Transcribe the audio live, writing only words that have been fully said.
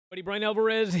Buddy Bryan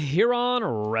Alvarez here on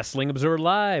Wrestling Observer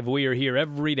Live. We are here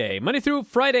every day, Monday through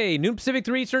Friday, noon Pacific,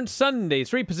 3 Eastern, Sunday,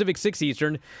 3 Pacific, 6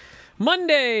 Eastern,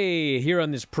 Monday here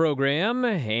on this program,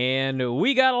 and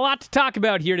we got a lot to talk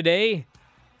about here today.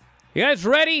 You guys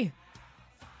ready?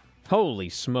 Holy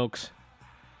smokes.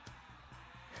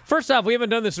 First off, we haven't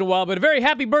done this in a while, but a very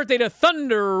happy birthday to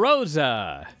Thunder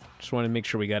Rosa. Just wanted to make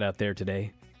sure we got out there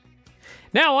today.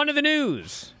 Now, on to the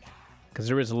news, because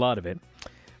there is a lot of it.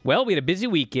 Well, we had a busy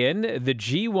weekend. The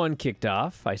G-1 kicked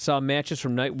off. I saw matches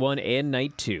from Night 1 and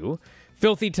Night 2.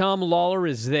 Filthy Tom Lawler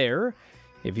is there.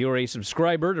 If you're a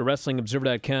subscriber to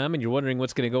WrestlingObserver.com and you're wondering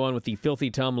what's going to go on with the Filthy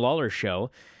Tom Lawler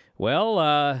show,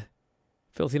 well,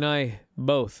 Filthy and I,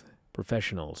 both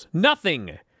professionals.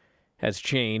 Nothing has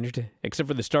changed except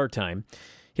for the start time.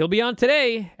 He'll be on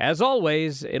today, as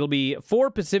always. It'll be 4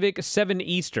 Pacific, 7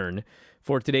 Eastern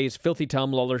for today's Filthy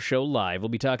Tom Lawler show live. We'll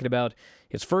be talking about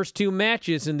his first 2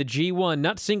 matches in the G1,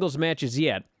 not singles matches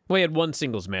yet. Well, he had 1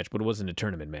 singles match, but it wasn't a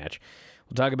tournament match.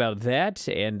 We'll talk about that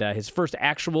and his first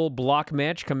actual block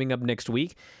match coming up next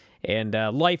week, and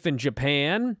life in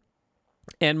Japan,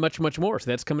 and much, much more.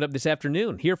 So that's coming up this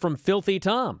afternoon. Hear from Filthy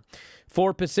Tom.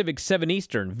 4 Pacific, 7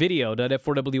 Eastern,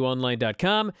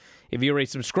 video.f4wonline.com. If you're a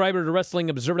subscriber to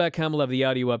WrestlingObserver.com, we'll have the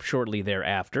audio up shortly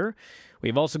thereafter.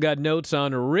 We've also got notes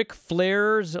on Ric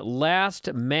Flair's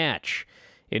last match.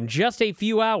 In just a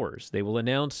few hours, they will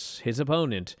announce his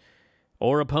opponent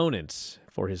or opponents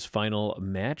for his final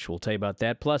match. We'll tell you about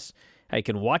that. Plus, how you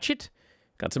can watch it.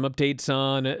 Got some updates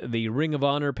on the Ring of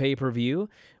Honor pay-per-view.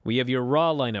 We have your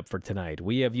Raw lineup for tonight.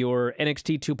 We have your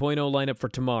NXT 2.0 lineup for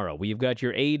tomorrow. We've got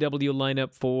your AEW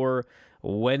lineup for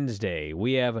Wednesday.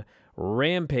 We have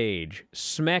Rampage,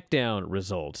 Smackdown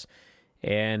results,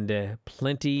 and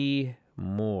plenty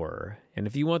more. And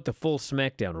if you want the full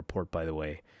Smackdown report, by the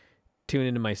way, tune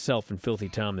into myself and Filthy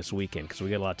Tom this weekend because we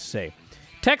got a lot to say.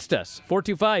 Text us,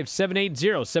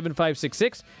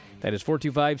 425-780-7566. That is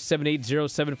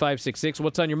 425-780-7566.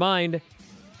 What's on your mind?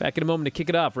 Back in a moment to kick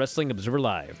it off. Wrestling Observer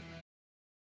Live.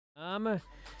 Got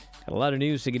a lot of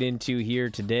news to get into here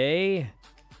today.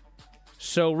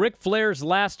 So Ric Flair's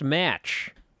last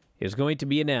match is going to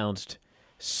be announced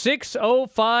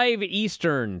 6:05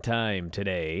 Eastern time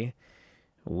today,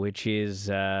 which is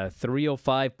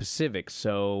 3:05 Pacific.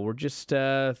 So we're just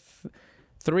 3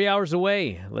 hours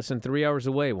away, less than 3 hours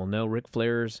away. We'll know Ric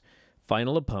Flair's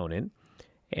final opponent.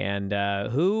 And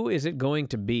who is it going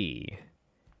to be?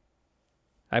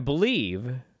 I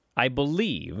believe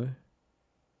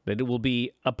that it will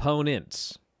be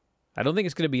opponents. I don't think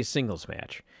it's going to be a singles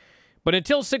match. But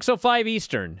until 6:05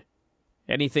 Eastern,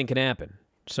 anything can happen.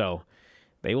 So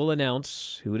they will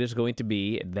announce who it is going to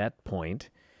be at that point.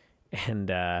 And,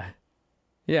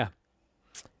 yeah,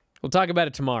 we'll talk about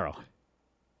it tomorrow.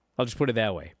 I'll just put it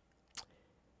that way.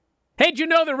 Hey, did you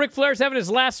know that Ric Flair's having his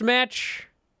last match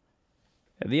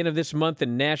at the end of this month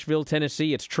in Nashville,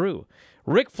 Tennessee? It's true.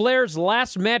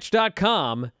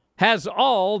 RicFlairsLastMatch.com has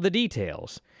all the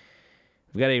details.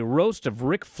 We've got a roast of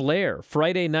Ric Flair,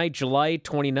 Friday night, July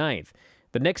 29th.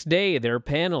 The next day, there are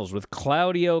panels with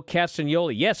Claudio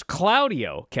Castagnoli. Yes,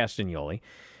 Claudio Castagnoli.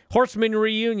 Horseman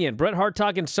Reunion, Bret Hart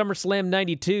talking SummerSlam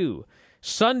 92.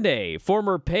 Sunday,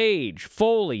 former Page,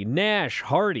 Foley, Nash,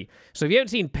 Hardy. So if you haven't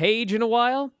seen Page in a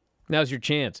while, now's your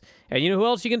chance. And you know who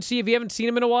else you can see if you haven't seen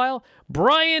him in a while?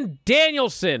 Bryan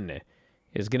Danielson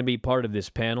is going to be part of this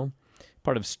panel.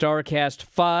 Part of StarCast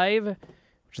 5,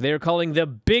 which they're calling the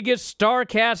biggest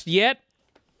StarCast yet,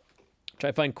 which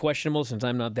I find questionable since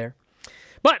I'm not there.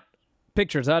 But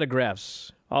pictures,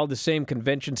 autographs, all the same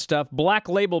convention stuff. Black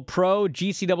Label Pro,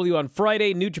 GCW on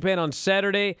Friday, New Japan on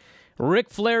Saturday.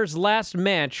 Ric Flair's last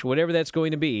match, whatever that's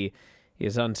going to be,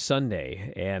 is on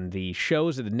Sunday. And the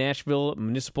show's at the Nashville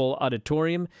Municipal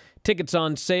Auditorium. Tickets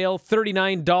on sale,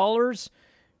 $39.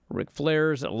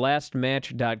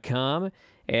 RicFlairsLastMatch.com.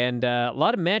 And a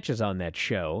lot of matches on that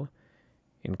show,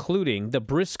 including the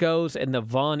Briscoes and the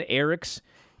Von Erichs.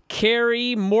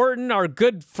 Kerry Morton, our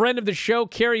good friend of the show,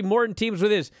 Kerry Morton teams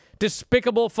with his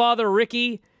despicable father,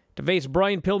 Ricky, to face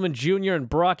Brian Pillman Jr. and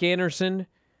Brock Anderson.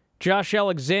 Josh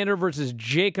Alexander versus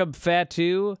Jacob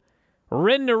Fatu.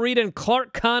 Ren Narita and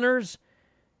Clark Connors.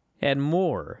 And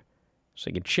more. So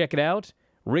you can check it out.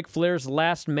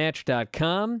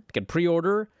 RicFlairsLastMatch.com. You can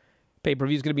pre-order.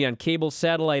 Pay-per-view is going to be on cable,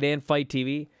 satellite, and Fight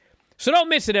TV. So don't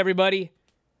miss it, everybody.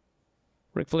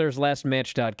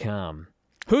 RicFlairsLastMatch.com.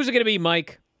 Who's it going to be,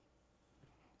 Mike?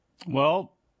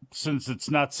 Well, since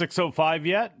it's not 6:05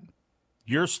 yet,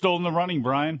 you're still in the running,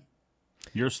 Brian.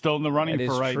 You're still in the running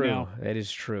for right now. That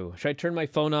is true. Should I turn my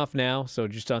phone off now so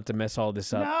just don't have to mess all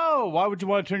this up? No, why would you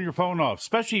want to turn your phone off?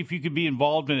 Especially if you could be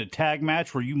involved in a tag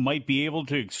match where you might be able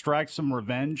to extract some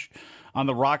revenge on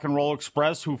the Rock and Roll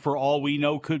Express, who, for all we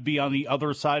know, could be on the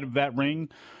other side of that ring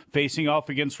facing off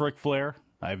against Ric Flair.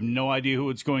 I have no idea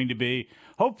who it's going to be.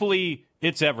 Hopefully,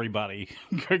 it's everybody.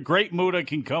 Great Muta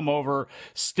can come over.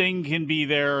 Sting can be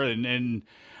there, and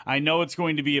I know it's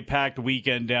going to be a packed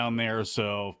weekend down there,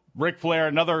 so Ric Flair,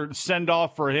 another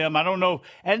send-off for him. I don't know,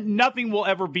 and nothing will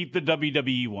ever beat the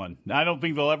WWE one. I don't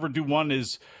think they'll ever do one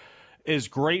as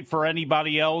great for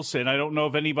anybody else, and I don't know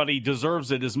if anybody deserves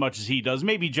it as much as he does.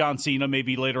 Maybe John Cena,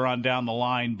 maybe later on down the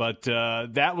line, but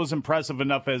that was impressive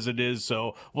enough as it is,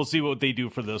 so we'll see what they do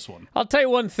for this one. I'll tell you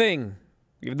one thing,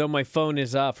 even though my phone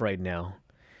is off right now.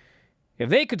 If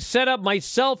they could set up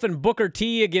myself and Booker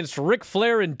T against Ric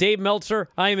Flair and Dave Meltzer,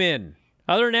 I'm in.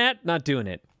 Other than that, not doing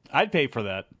it. I'd pay for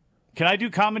that. Can I do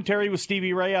commentary with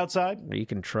Stevie Ray outside? You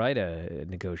can try to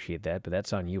negotiate that, but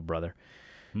that's on you, brother.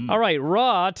 All right,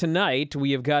 Raw tonight,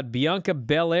 we have got Bianca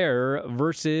Belair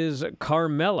versus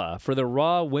Carmella for the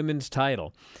Raw Women's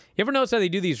title. You ever notice how they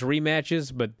do these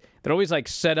rematches, but they're always like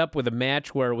set up with a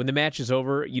match where when the match is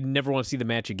over, you never want to see the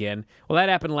match again? Well, that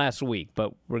happened last week,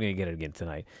 but we're going to get it again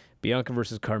tonight. Bianca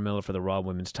versus Carmella for the Raw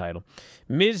Women's title.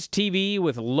 Miz TV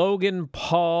with Logan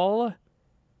Paul.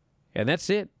 And that's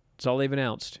it. That's all they've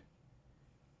announced.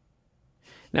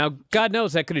 Now, God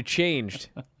knows that could have changed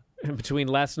between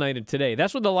last night and today.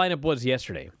 That's what the lineup was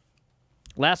yesterday.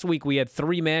 Last week, we had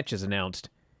 3 matches announced.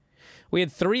 We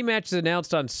had 3 matches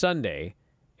announced on Sunday,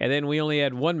 and then we only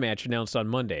had 1 match announced on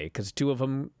Monday, because 2 of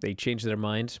them, they changed their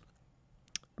minds.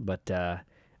 But I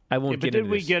won't get into this. Did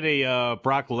we get a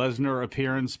Brock Lesnar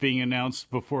appearance being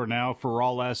announced before now for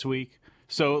Raw last week?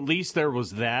 So at least there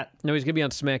was that. No, he's going to be on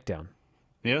SmackDown.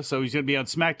 Yeah, so he's going to be on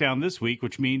SmackDown this week,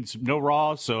 which means no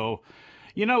Raw, so...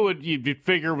 You know what you'd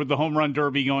figure with the home run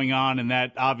derby going on, and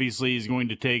that obviously is going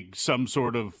to take some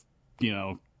sort of,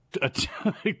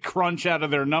 crunch out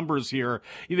of their numbers here.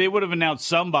 They would have announced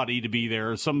somebody to be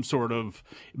there, some sort of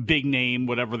big name,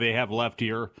 whatever they have left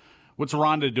here. What's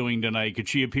Ronda doing tonight? Could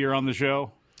she appear on the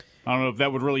show? I don't know if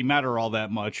that would really matter all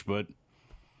that much, but...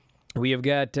 We have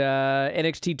got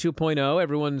NXT 2.0,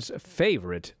 everyone's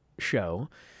favorite show.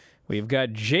 We've got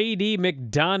JD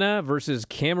McDonough versus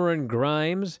Cameron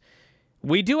Grimes.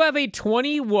 We do have a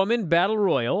 20-woman battle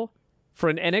royal for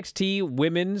an NXT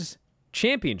Women's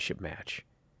Championship match.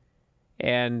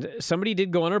 And somebody did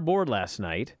go on our board last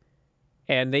night,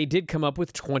 and they did come up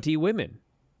with 20 women.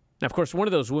 Now, of course, one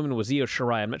of those women was Io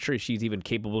Shirai. I'm not sure if she's even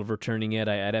capable of returning yet.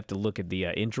 I'd have to look at the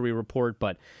injury report,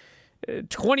 but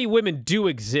 20 women do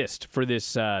exist for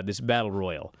this battle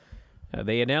royal.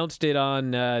 They announced it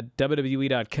on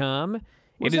WWE.com.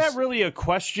 Was that really a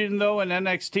question, though, in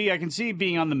NXT? I can see it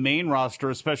being on the main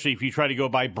roster, especially if you try to go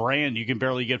by brand. You can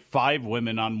barely get 5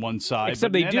 women on one side.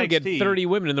 Except they do get 30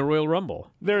 women in the Royal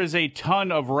Rumble. There is a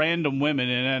ton of random women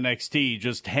in NXT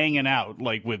just hanging out,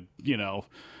 like with,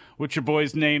 what's your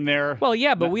boy's name there? Well,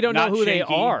 yeah, but we don't know who they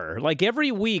are. Like,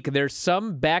 every week, there's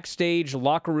some backstage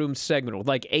locker room segment with,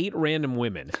 like, 8 random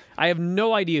women. I have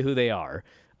no idea who they are.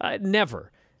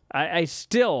 Never. I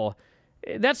still...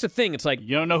 That's the thing. It's like...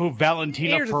 You don't know who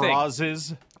Valentina Feroz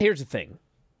is? Here's the thing.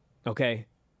 Okay?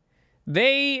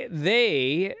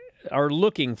 They are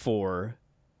looking for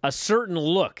a certain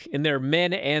look in their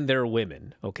men and their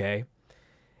women, okay?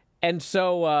 And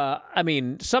so,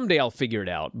 someday I'll figure it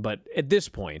out, but at this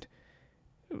point,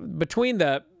 between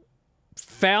the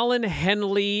Fallon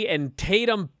Henley and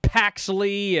Tatum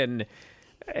Paxley and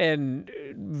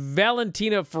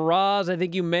Valentina Feroz, I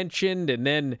think you mentioned, and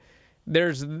then...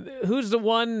 who's the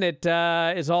one that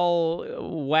is all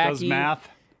wacky? Does math?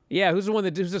 Yeah, who's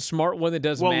the smart one that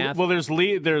does math? Well, there's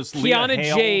Kiana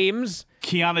Hale, James.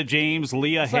 Kiana James,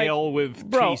 Leah Hale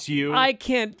with Chase U. I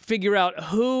can't figure out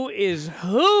who is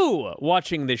who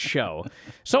watching this show.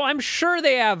 So I'm sure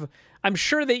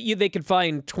they could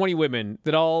find 20 women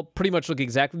that all pretty much look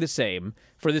exactly the same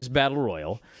for this battle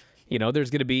royal.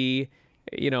 There's going to be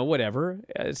whatever,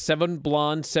 7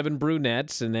 blondes, 7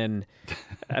 brunettes, and then,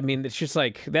 it's just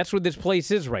like, that's what this place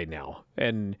is right now.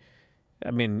 And,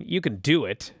 you can do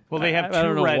it. Well, they have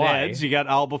 2 redheads. You got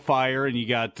Alba Fire, and you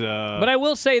got... But I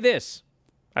will say this.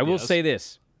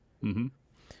 Mm-hmm.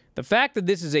 The fact that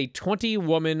this is a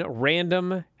 20-woman,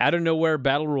 random, out-of-nowhere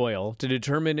battle royal to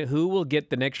determine who will get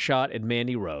the next shot at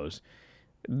Mandy Rose,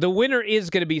 the winner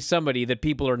is going to be somebody that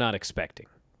people are not expecting.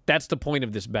 That's the point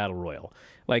of this battle royal.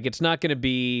 Like, it's not going to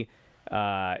be,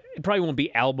 it probably won't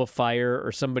be Alba Fire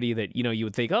or somebody that, you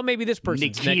would think, oh, maybe this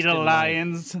person's Nikita next in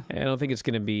Lyons. line. I don't think it's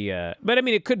going to be, but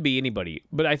it could be anybody.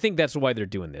 But I think that's why they're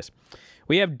doing this.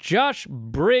 We have Josh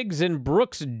Briggs and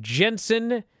Brooks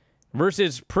Jensen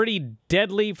versus Pretty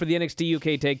Deadly for the NXT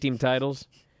UK Tag Team titles.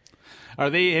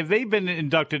 Have they been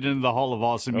inducted into the Hall of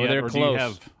Awesome yet? They're or close. Do you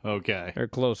have, okay. They're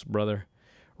close, brother.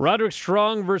 Roderick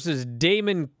Strong versus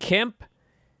Damon Kemp.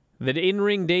 The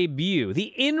in-ring debut.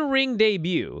 The in-ring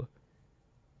debut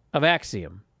of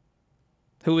Axiom,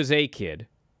 who is a kid,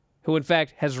 who in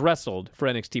fact has wrestled for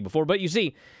NXT before. But you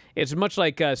see, it's much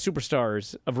like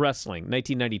Superstars of Wrestling,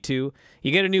 1992.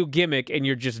 You get a new gimmick and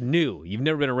you're just new. You've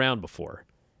never been around before.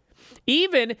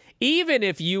 Even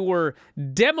if you were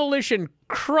Demolition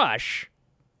Crush,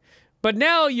 but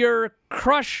now you're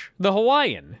Crush the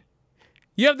Hawaiian.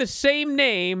 You have the same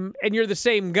name and you're the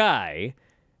same guy,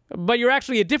 but you're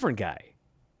actually a different guy.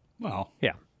 Well,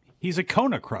 yeah. He's a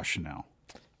Kona Crush now.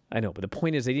 I know, but the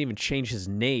point is they didn't even change his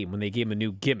name when they gave him a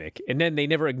new gimmick, and then they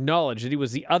never acknowledged that he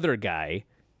was the other guy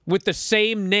with the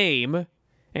same name.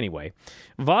 Anyway,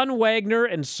 Von Wagner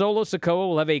and Solo Sikoa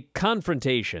will have a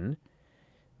confrontation.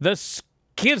 The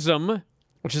Schism,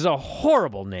 which is a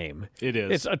horrible name. It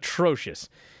is. It's atrocious.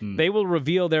 They will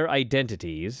reveal their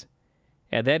identities,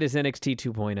 and that is NXT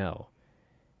 2.0.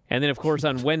 And then, of course,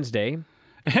 on Wednesday...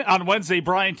 on Wednesday,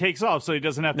 Bryan takes off, so he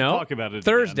doesn't have to talk about it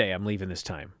Thursday, again. I'm leaving this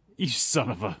time. You son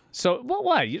of a... So,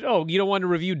 what? You don't want to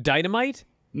review Dynamite?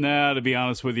 Nah, to be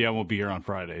honest with you, I won't be here on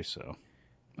Friday, so...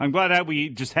 I'm glad that we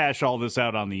just hash all this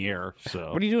out on the air,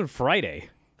 so... What are you doing Friday?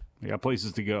 I got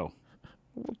places to go.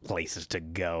 Places to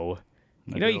go.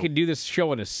 You can do this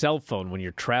show on a cell phone when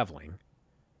you're traveling.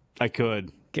 I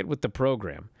could. Get with the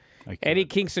program. Eddie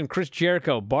Kingston, Chris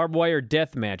Jericho, barbed wire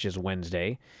death matches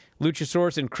Wednesday.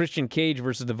 Luchasaurus and Christian Cage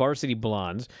versus the Varsity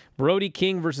Blondes. Brody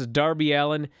King versus Darby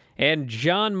Allin. And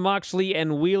Jon Moxley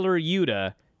and Wheeler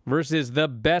Yuta versus the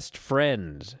Best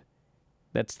Friends.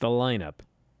 That's the lineup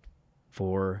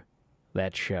for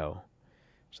that show.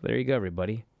 So there you go,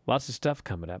 everybody. Lots of stuff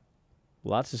coming up.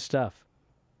 Lots of stuff.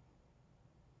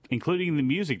 Including the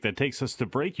music that takes us to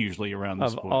break usually around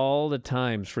this point. Of all the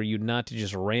times for you not to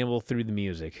just ramble through the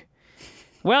music.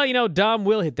 Well, Dom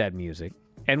will hit that music,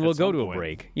 and we'll go to a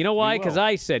break. You know why? Because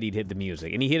I said he'd hit the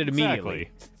music, and he hit it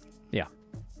immediately. Yeah.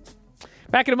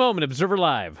 Back in a moment, Observer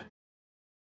Live.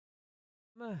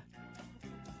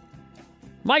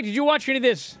 Mike, did you watch any of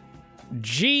this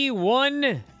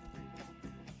G-1?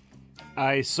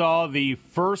 I saw the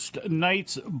first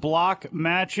night's block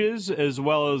matches as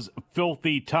well as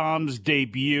Filthy Tom's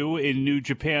debut in New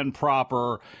Japan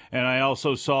proper, and I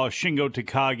also saw Shingo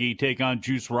Takagi take on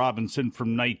Juice Robinson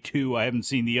from night 2. I haven't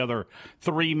seen the other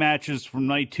 3 matches from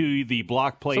night 2, the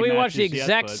block play matches. So we watched the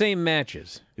exact same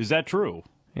matches. Is that true?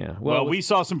 Yeah. Well, we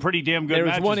saw some pretty damn good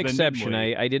matches. There was one exception.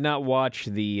 I did not watch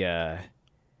I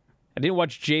didn't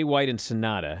watch Jay White and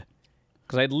Sonata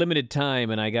because I had limited time,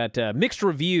 and I got mixed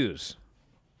reviews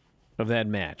of that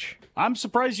match. I'm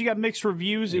surprised you got mixed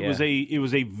reviews. It was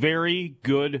a very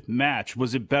good match.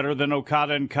 Was it better than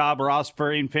Okada and Cobb or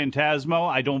Ospreay and Phantasmo?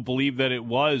 I don't believe that it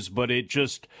was, but it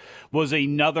just was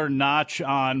another notch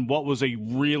on what was a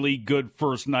really good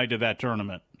first night of that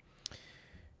tournament.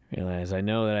 Realize I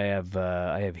know that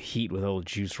I have heat with old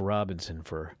Juice Robinson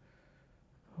for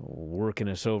working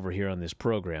us over here on this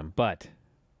program, but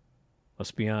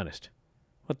let's be honest.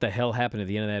 What the hell happened at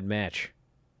the end of that match?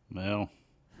 Well,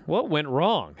 what went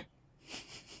wrong?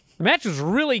 The match was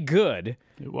really good.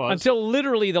 It was. Until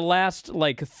literally the last,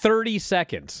 30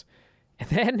 seconds. And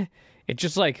then it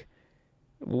just,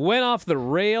 went off the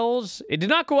rails. It did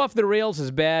not go off the rails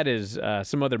as bad as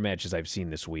some other matches I've seen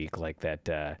this week, like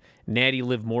that Natty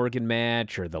Liv Morgan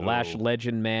match or the Lash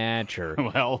Legend match or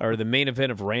or the main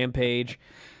event of Rampage.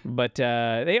 But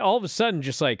they all of a sudden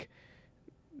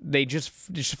they just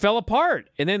fell apart.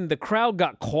 And then the crowd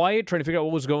got quiet trying to figure out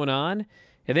what was going on.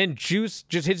 And then Juice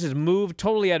just hits his move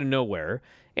totally out of nowhere.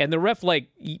 And the ref,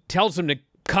 he tells him to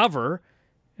cover.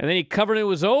 And then he covered and it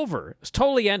was over. It was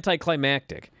totally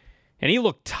anticlimactic. And he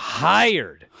looked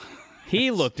tired.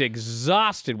 He looked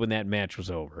exhausted when that match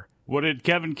was over. What did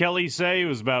Kevin Kelly say? It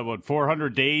was about,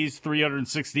 400 days,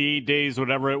 368 days,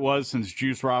 whatever it was, since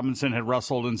Juice Robinson had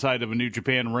wrestled inside of a New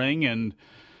Japan ring. And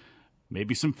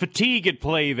maybe some fatigue at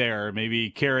play there.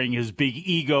 Maybe carrying his big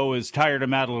ego has tired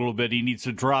him out a little bit. He needs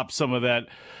to drop some of that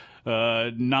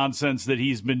nonsense that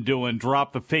he's been doing.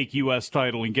 Drop the fake U.S.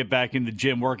 title and get back in the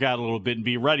gym, work out a little bit, and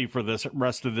be ready for this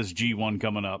rest of this G1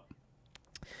 coming up.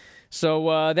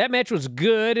 So that match was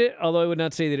good, although I would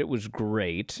not say that it was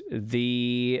great.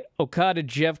 The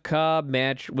Okada-Jeff Cobb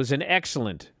match was an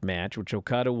excellent match, which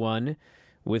Okada won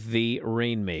with the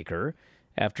Rainmaker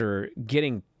after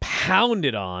getting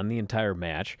pounded on the entire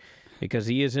match because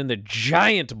he is in the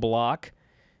giant block,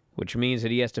 which means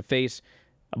that he has to face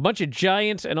a bunch of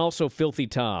giants and also Filthy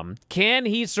Tom. Can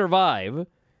he survive?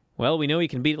 Well, we know he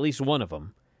can beat at least one of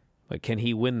them, but can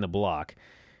he win the block?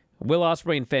 Will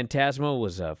Ospreay and Phantasmo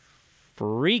was a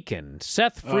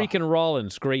Seth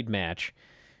Rollins great match.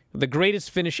 The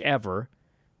greatest finish ever.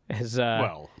 As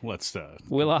Will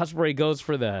Ospreay goes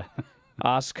for the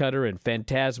Os Cutter, and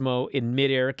Phantasmo in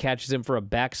midair catches him for a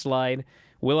backslide.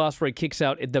 Will Ospreay kicks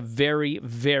out at the very,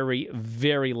 very,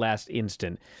 very last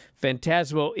instant.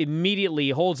 Phantasmo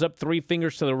immediately holds up 3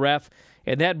 fingers to the ref.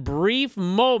 And that brief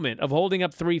moment of holding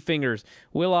up 3 fingers,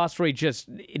 Will Ospreay just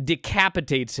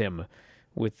decapitates him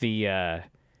with the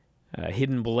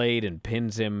hidden blade and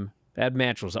pins him. That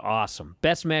match was awesome.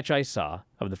 Best match I saw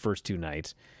of the first 2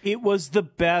 nights. It was the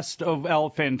best of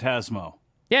El Phantasmo.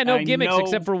 Yeah, no gimmicks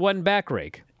except for one back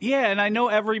rake. Yeah, and I know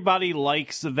everybody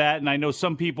likes that, and I know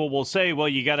some people will say, well,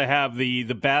 you got to have the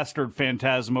bastard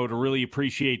Phantasmo to really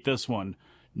appreciate this one.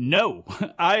 No,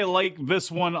 I like this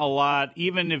one a lot,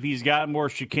 even if he's got more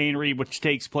chicanery, which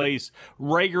takes place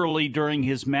regularly during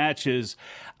his matches.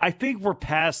 I think we're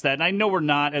past that. And I know we're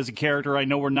not as a character. I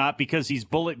know we're not because he's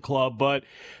Bullet Club, but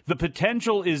the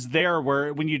potential is there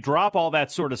where when you drop all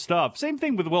that sort of stuff, same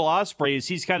thing with Will Ospreay, is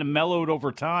he's kind of mellowed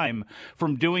over time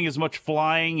from doing as much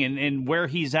flying and where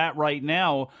he's at right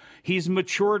now. He's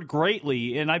matured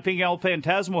greatly, and I think El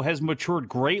Phantasmo has matured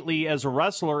greatly as a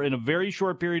wrestler in a very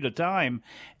short period of time,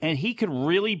 and he could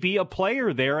really be a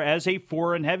player there as a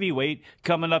foreign heavyweight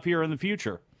coming up here in the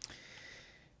future.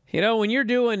 You know, when you're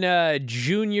doing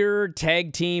junior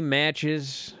tag team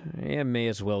matches, you may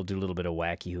as well do a little bit of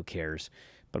wacky, who cares?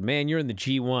 But man, you're in the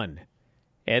G1,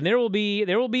 and there will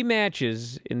be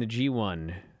matches in the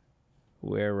G1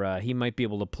 where he might be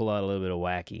able to pull out a little bit of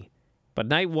wacky. But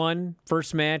night 1,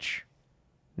 first match,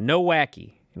 no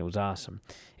wacky, and it was awesome.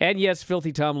 And yes,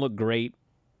 Filthy Tom looked great,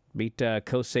 beat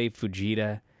Kosei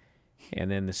Fujita.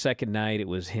 And then the second night, it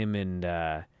was him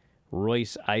and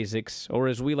Royce Isaacs, or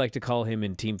as we like to call him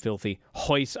in Team Filthy,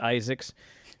 Hoyce Isaacs,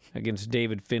 against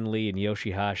David Finlay and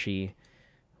Yoshihashi.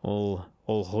 Old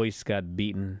Hoyce got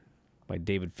beaten by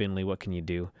David Finlay. What can you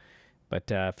do? But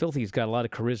Filthy's got a lot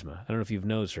of charisma. I don't know if you've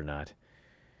noticed or not.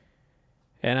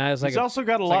 And I was like, he's also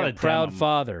got a lot of proud denim.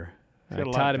 father. I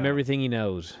taught him everything he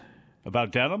knows.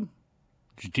 About denim?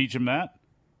 Did you teach him that?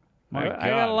 I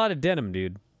got a lot of denim,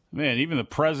 dude. Man, even the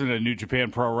president of New Japan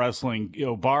Pro Wrestling,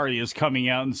 Obari, is coming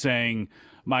out and saying,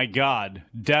 my God,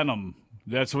 denim.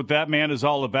 That's what that man is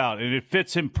all about. And it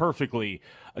fits him perfectly.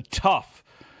 Tough,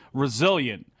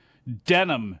 resilient.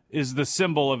 Denim is the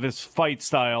symbol of his fight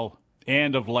style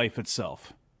and of life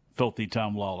itself. Filthy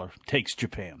Tom Lawler takes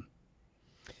Japan.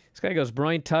 This guy goes,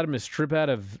 Bryan taught him to strip out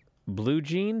of blue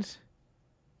jeans?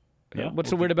 Yeah, what's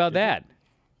so weird about that?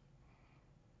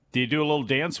 Do you do a little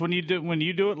dance when you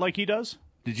do it like he does?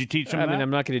 Did you teach him that? I mean, I'm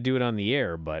not going to do it on the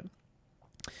air, but...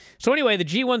 So anyway, the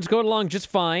G1's going along just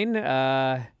fine.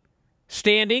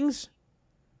 Standings.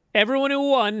 Everyone who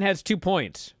won has 2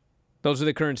 points. Those are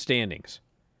the current standings.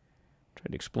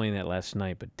 Tried to explain that last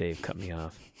night, but Dave cut me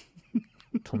off.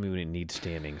 Told me we didn't need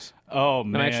standings. Oh,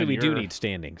 man. No, actually, we do need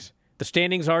standings. The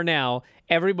standings are now,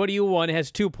 everybody who won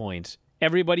has 2 points.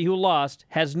 Everybody who lost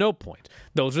has no points.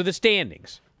 Those are the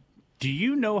standings. Do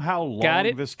you know how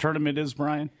long this tournament is,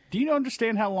 Brian? Do you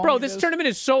understand how long Bro, this tournament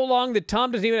is so long that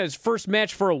Tom doesn't even have his first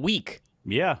match for a week.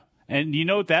 Yeah. And you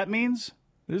know what that means?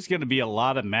 There's going to be a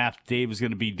lot of math Dave is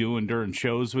going to be doing during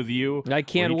shows with you. I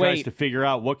can't wait. He tries to figure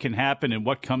out what can happen and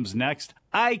what comes next.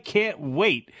 I can't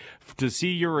wait to see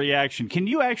your reaction. Can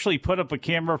you actually put up a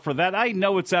camera for that? I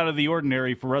know it's out of the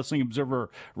ordinary for Wrestling Observer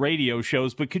radio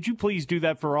shows, but could you please do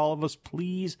that for all of us,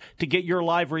 please, to get your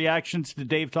live reactions to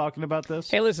Dave talking about this?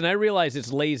 Hey, listen, I realize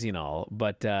it's lazy and all,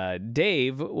 but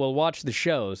Dave will watch the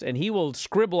shows, and he will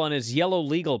scribble on his yellow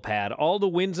legal pad all the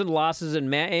wins and losses,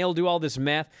 and he'll do all this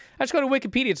math. I just go to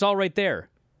Wikipedia. It's all right there.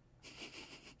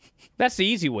 That's the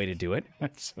easy way to do it.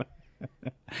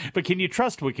 But can you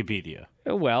trust Wikipedia?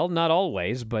 Well, not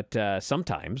always, but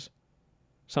sometimes.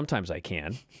 Sometimes I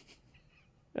can.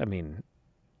 I mean,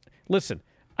 listen,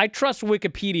 I trust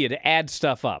Wikipedia to add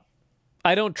stuff up.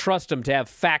 I don't trust them to have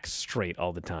facts straight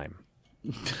all the time.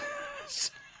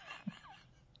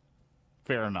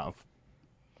 Fair enough.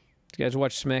 Did you guys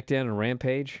watch Smackdown and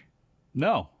Rampage?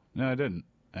 No, I didn't,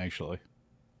 actually.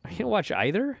 You didn't watch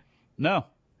either? No.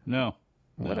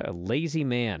 What a lazy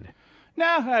man.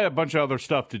 Nah, I had a bunch of other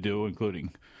stuff to do,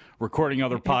 including recording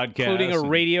other podcasts.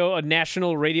 Including a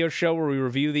national radio show where we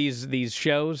review these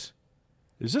shows.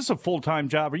 Is this a full-time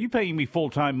job? Are you paying me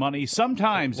full-time money?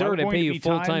 Sometimes Why there are would I going pay to you be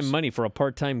full-time times money for a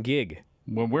part-time gig?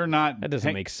 when we're not. That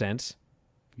doesn't make sense.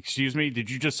 Excuse me? Did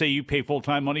you just say you pay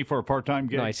full-time money for a part-time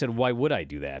gig? No, I said, why would I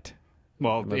do that?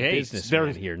 Well, I'm a hey,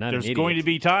 businessman here, not an there's idiot. going to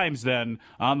be times then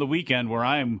on the weekend where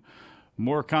I'm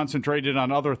more concentrated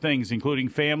on other things, including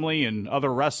family and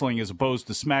other wrestling, as opposed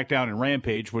to Smackdown and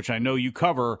Rampage, which I know you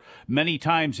cover many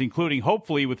times, including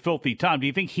hopefully with Filthy Tom. Do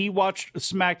you think he watched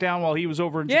Smackdown while he was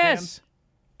over in Japan? Yes.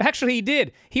 Actually, he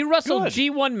did. He wrestled Good.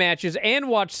 G1 matches and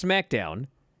watched SmackDown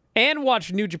and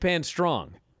watched New Japan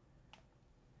Strong.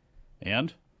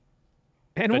 And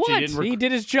what? He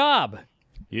did his job.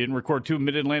 You didn't record 2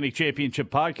 Mid-Atlantic Championship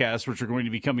podcasts, which are going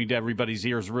to be coming to everybody's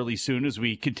ears really soon as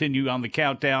we continue on the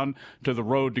countdown to the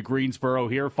road to Greensboro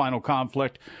here. Final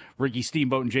conflict, Ricky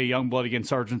Steamboat and Jay Youngblood against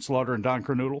Sergeant Slaughter and Don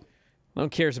Kernoodle. No one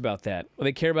cares about that. What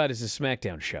they care about is the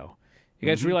SmackDown show. You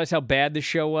guys realize how bad this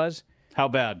show was? How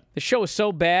bad? The show was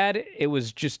so bad, it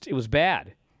was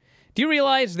bad. Do you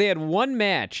realize they had one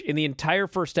match in the entire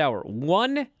first hour?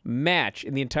 One match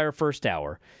in the entire first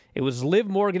hour. It was Liv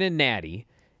Morgan and Natty.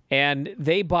 And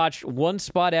they botched one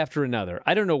spot after another.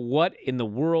 I don't know what in the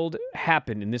world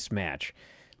happened in this match,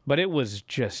 but it was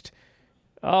just,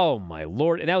 oh my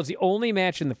Lord. And that was the only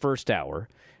match in the first hour.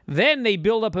 Then they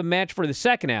build up a match for the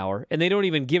second hour, and they don't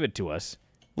even give it to us.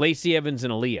 Lacey Evans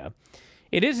and Aaliyah.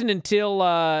 It isn't until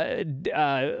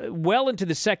well into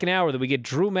the second hour that we get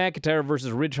Drew McIntyre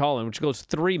versus Ridge Holland, which goes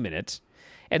 3 minutes.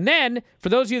 And then, for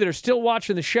those of you that are still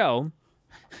watching the show,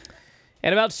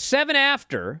 at about 7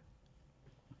 after...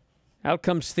 out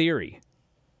comes Theory.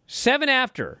 7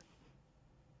 after.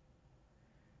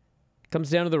 Comes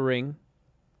down to the ring.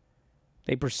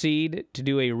 They proceed to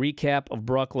do a recap of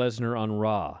Brock Lesnar on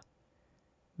Raw.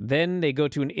 Then they go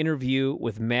to an interview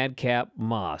with Madcap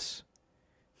Moss.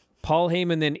 Paul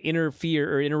Heyman then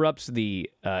interrupts the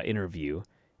interview,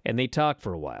 and they talk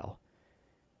for a while.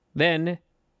 Then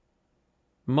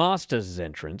Moss does his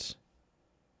entrance.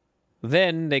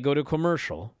 Then they go to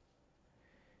commercial.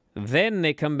 Then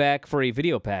they come back for a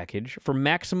video package for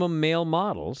Maximum Male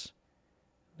Models.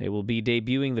 They will be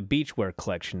debuting the Beachwear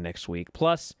collection next week,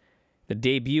 plus the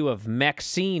debut of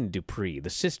Maxine Dupree,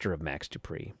 the sister of Max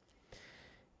Dupree.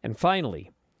 And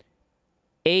finally,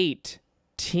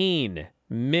 18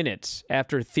 minutes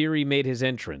after Theory made his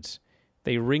entrance,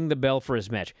 they ring the bell for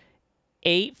his match.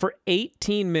 For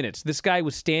 18 minutes, this guy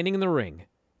was standing in the ring,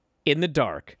 in the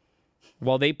dark,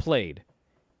 while they played.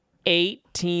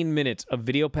 18 minutes of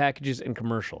video packages and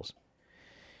commercials.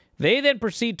 They then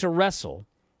proceed to wrestle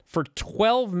for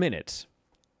 12 minutes,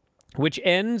 which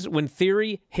ends when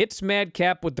Theory hits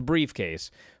Madcap with the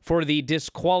briefcase for the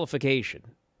disqualification,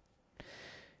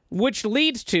 which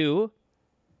leads to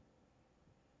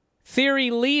Theory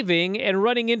leaving and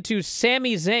running into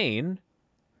Sami Zayn,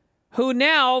 who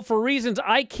now, for reasons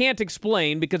I can't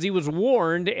explain because he was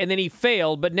warned and then he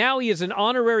failed, but now he is an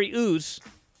honorary Uce.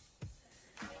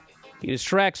 He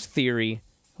distracts Theory,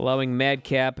 allowing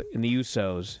Madcap and the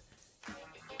Usos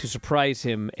to surprise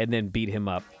him and then beat him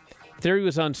up. Theory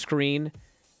was on screen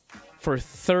for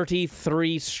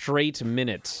 33 straight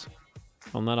minutes.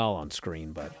 Well, not all on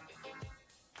screen, but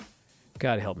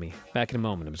God help me. Back in a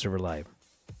moment, Observer Live.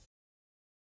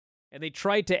 And they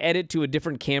tried to edit to a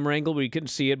different camera angle where you couldn't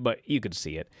see it, but you could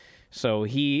see it. So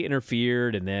he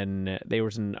interfered, and then there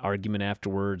was an argument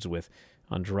afterwards with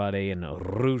Andrade and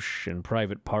Rush and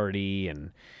Private Party,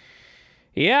 and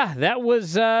yeah, that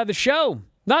was the show.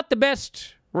 Not the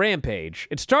best Rampage.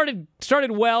 It started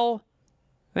well,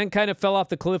 then kind of fell off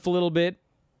the cliff a little bit.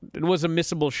 It was a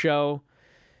missable show,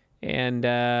 and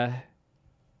I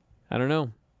don't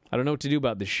know. I don't know what to do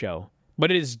about this show.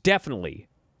 But it is definitely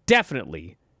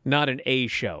not an A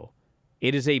show.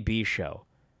 It is a B show.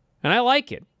 And I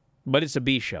like it, but it's a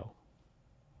B show.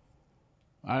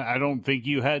 I don't think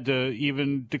you had to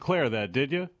even declare that,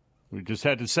 did you? We just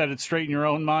had to set it straight in your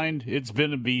own mind. It's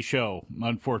been a B show,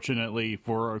 unfortunately,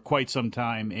 for quite some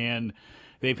time. And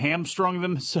they've hamstrung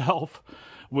themselves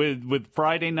with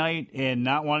Friday night and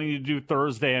not wanting to do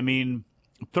Thursday. I mean,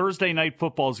 Thursday Night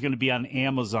Football is going to be on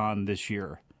Amazon this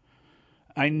year.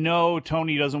 I know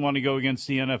Tony doesn't want to go against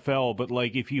the NFL, but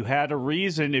like if you had a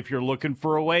reason, if you're looking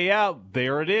for a way out,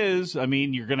 there it is. I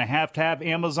mean, you're going to have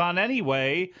Amazon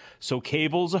anyway, so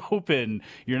cable's open.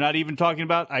 You're not even talking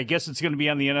about, I guess it's going to be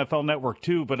on the NFL Network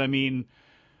too, but I mean,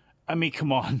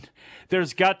 come on.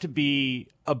 There's got to be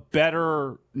a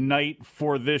better night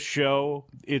for this show.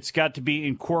 It's got to be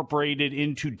incorporated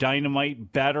into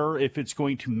Dynamite better if it's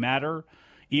going to matter.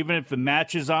 Even if the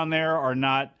matches on there are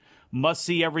not must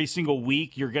see every single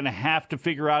week, you're going to have to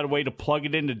figure out a way to plug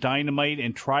it into Dynamite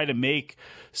and try to make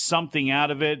something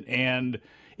out of it. And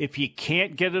if you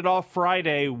can't get it off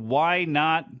Friday, why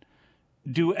not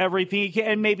do everything you can?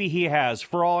 And maybe he has.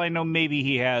 For all I know, maybe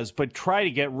he has. But try to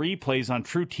get replays on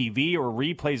True TV or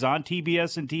replays on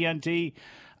TBS and TNT.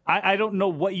 I don't know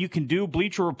what you can do.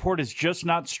 Bleacher Report is just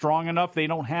not strong enough. They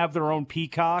don't have their own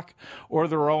Peacock or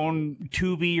their own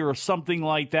Tubi or something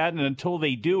like that. And until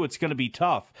they do, it's going to be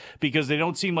tough because they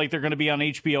don't seem like they're going to be on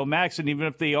HBO Max. And even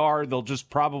if they are, they'll just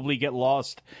probably get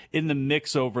lost in the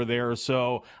mix over there.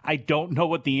 So I don't know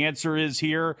what the answer is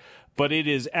here, but it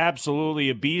is absolutely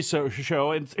a B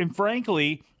show. And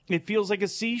frankly, it feels like a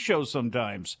C show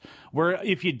sometimes, where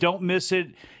if you don't miss it,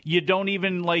 you don't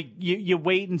even you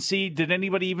wait and see. Did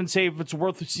anybody even say if it's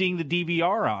worth seeing the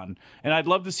DVR on? And I'd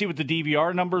love to see what the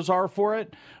DVR numbers are for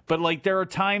it. But there are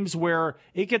times where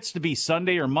it gets to be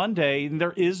Sunday or Monday, and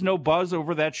there is no buzz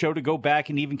over that show to go back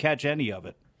and even catch any of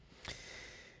it.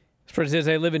 Fred says,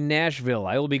 I live in Nashville.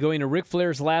 I will be going to Ric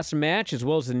Flair's last match as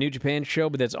well as the New Japan show,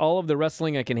 but that's all of the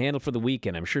wrestling I can handle for the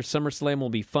weekend. I'm sure SummerSlam will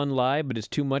be fun live, but it's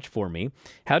too much for me.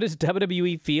 How does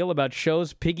WWE feel about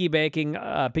shows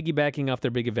piggybacking off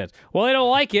their big events? Well, they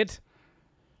don't like it.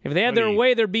 If they had their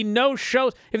way, there'd be no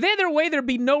shows. If they had their way, there'd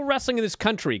be no wrestling in this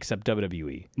country except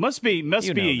WWE. Must be a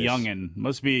youngin'.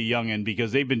 Must be a youngin'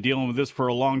 because they've been dealing with this for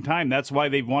a long time. That's why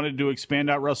they've wanted to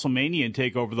expand out WrestleMania and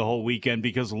take over the whole weekend,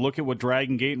 because look at what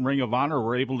Dragon Gate and Ring of Honor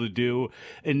were able to do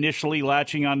initially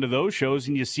latching onto those shows,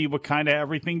 and you see what kind of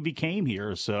everything became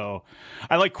here. So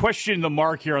I like questioning the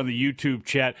mark here on the YouTube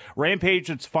chat. Rampage,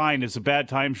 it's fine. It's a bad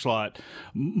time slot.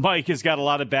 Mike has got a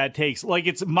lot of bad takes.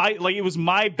 It was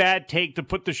my bad take to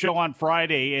put the show on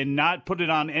Friday and not put it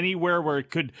on anywhere where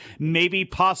it could maybe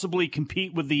possibly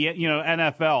compete with the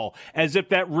NFL, as if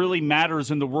that really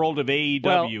matters in the world of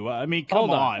AEW. Well, I mean, come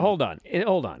on. Hold on,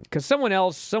 because someone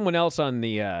else on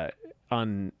the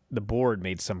board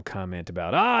made some comment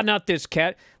about not this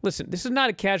cat. Listen, this is not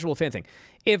a casual fan thing.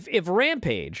 If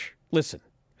Rampage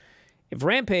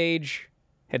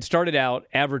had started out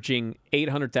averaging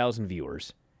 800,000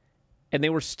 viewers, and they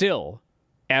were still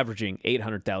averaging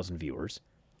 800,000 viewers,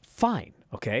 fine,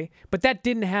 okay? But that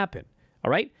didn't happen, all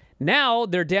right? Now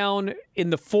they're down in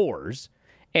the 4s,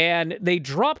 and they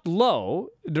dropped low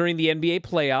during the NBA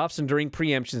playoffs and during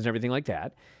preemptions and everything like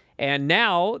that. And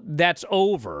now that's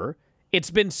over.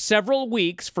 It's been several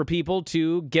weeks for people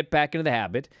to get back into the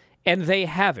habit, and they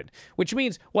haven't, which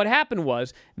means what happened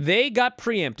was they got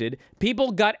preempted,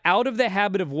 people got out of the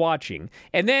habit of watching,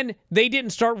 and then they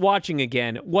didn't start watching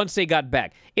again once they got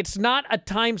back. It's not a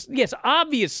time... Yes,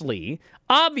 obviously,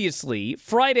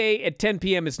 Friday at 10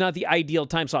 p.m. is not the ideal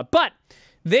time slot, but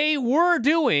they were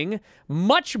doing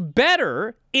much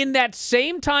better in that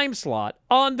same time slot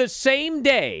on the same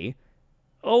day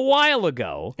a while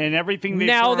ago. And everything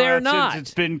now they're not. Since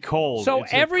it's been cold. So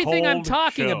it's everything I'm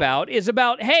talking about is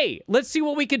about, hey, let's see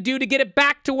what we could do to get it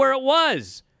back to where it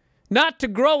was, not to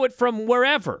grow it from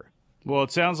wherever. Well,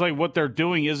 it sounds like what they're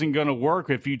doing isn't going to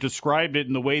work if you described it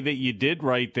in the way that you did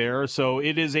right there. So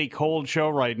it is a cold show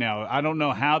right now. I don't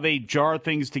know how they jar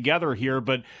things together here,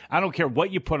 but I don't care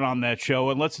what you put on that show,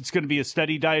 unless it's going to be a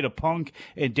steady diet of Punk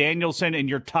and Danielson and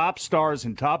your top stars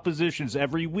in top positions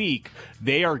every week.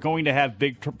 They are going to have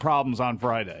big problems on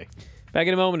Friday. Back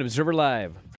in a moment, Observer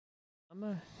Live.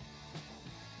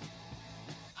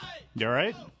 You all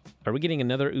right? Are we getting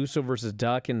another Uso versus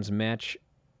Dawkins match?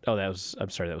 Oh, that was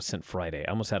sent Friday. I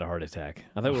almost had a heart attack.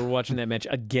 I thought we were watching that match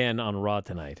again on Raw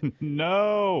tonight.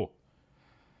 No.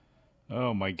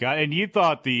 Oh, my God. And you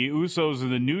thought the Usos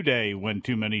and the New Day went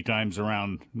too many times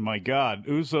around. My God.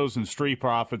 Usos and Street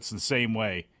Profits the same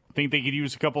way. Think they could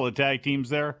use a couple of tag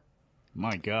teams there?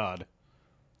 My God.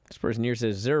 This person here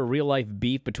says, is there a real-life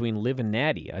beef between Liv and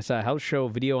Natty? I saw a house show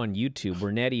video on YouTube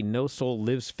where Natty no-sold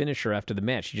Liv's finisher after the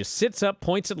match. She just sits up,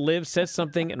 points at Liv, says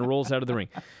something, and rolls out of the ring.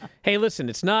 Hey, listen,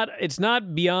 it's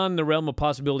not beyond the realm of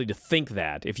possibility to think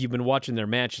that if you've been watching their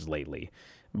matches lately.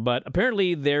 But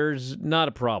apparently there's not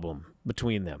a problem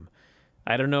between them.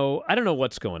 I don't know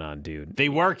what's going on, dude. They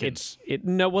working.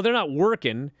 Well, they're not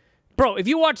working. Bro, if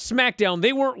you watch SmackDown,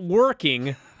 they weren't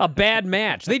working a bad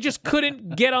match. They just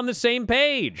couldn't get on the same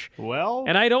page. Well,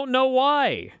 and I don't know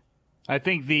why. I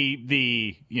think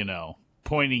the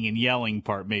pointing and yelling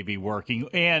part may be working.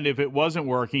 And if it wasn't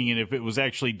working, and if it was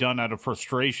actually done out of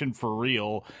frustration for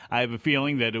real, I have a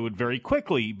feeling that it would very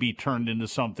quickly be turned into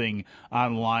something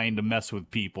online to mess with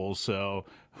people. So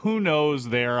who knows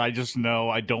there? I just know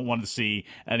I don't want to see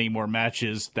any more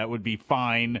matches. That would be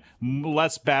fine.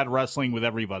 Less bad wrestling with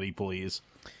everybody, please.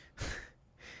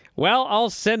 Well, I'll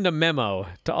send a memo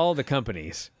to all the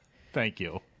companies. Thank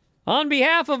you. On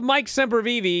behalf of Mike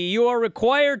Sempervive, you are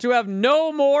required to have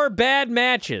no more bad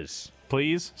matches.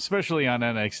 Please, especially on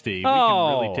NXT. We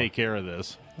can really take care of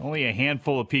this. Only a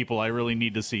handful of people I really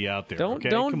need to see out there.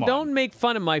 Don't make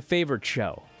fun of my favorite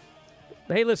show.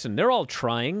 Hey, listen, they're all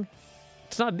trying.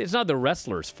 It's not the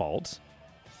wrestlers' fault.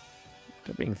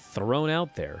 They're being thrown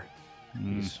out there.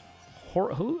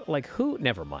 Who?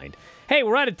 Never mind. Hey,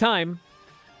 we're out of time.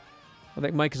 I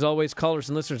thank Mike, as always, callers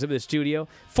and listeners of the studio.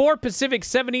 4 Pacific,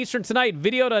 7 Eastern tonight.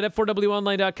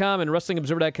 Video.f4wonline.com and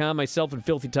WrestlingObserver.com. Myself and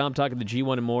Filthy Tom talking the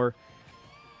G1 and more.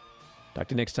 Talk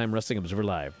to you next time, Wrestling Observer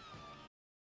Live.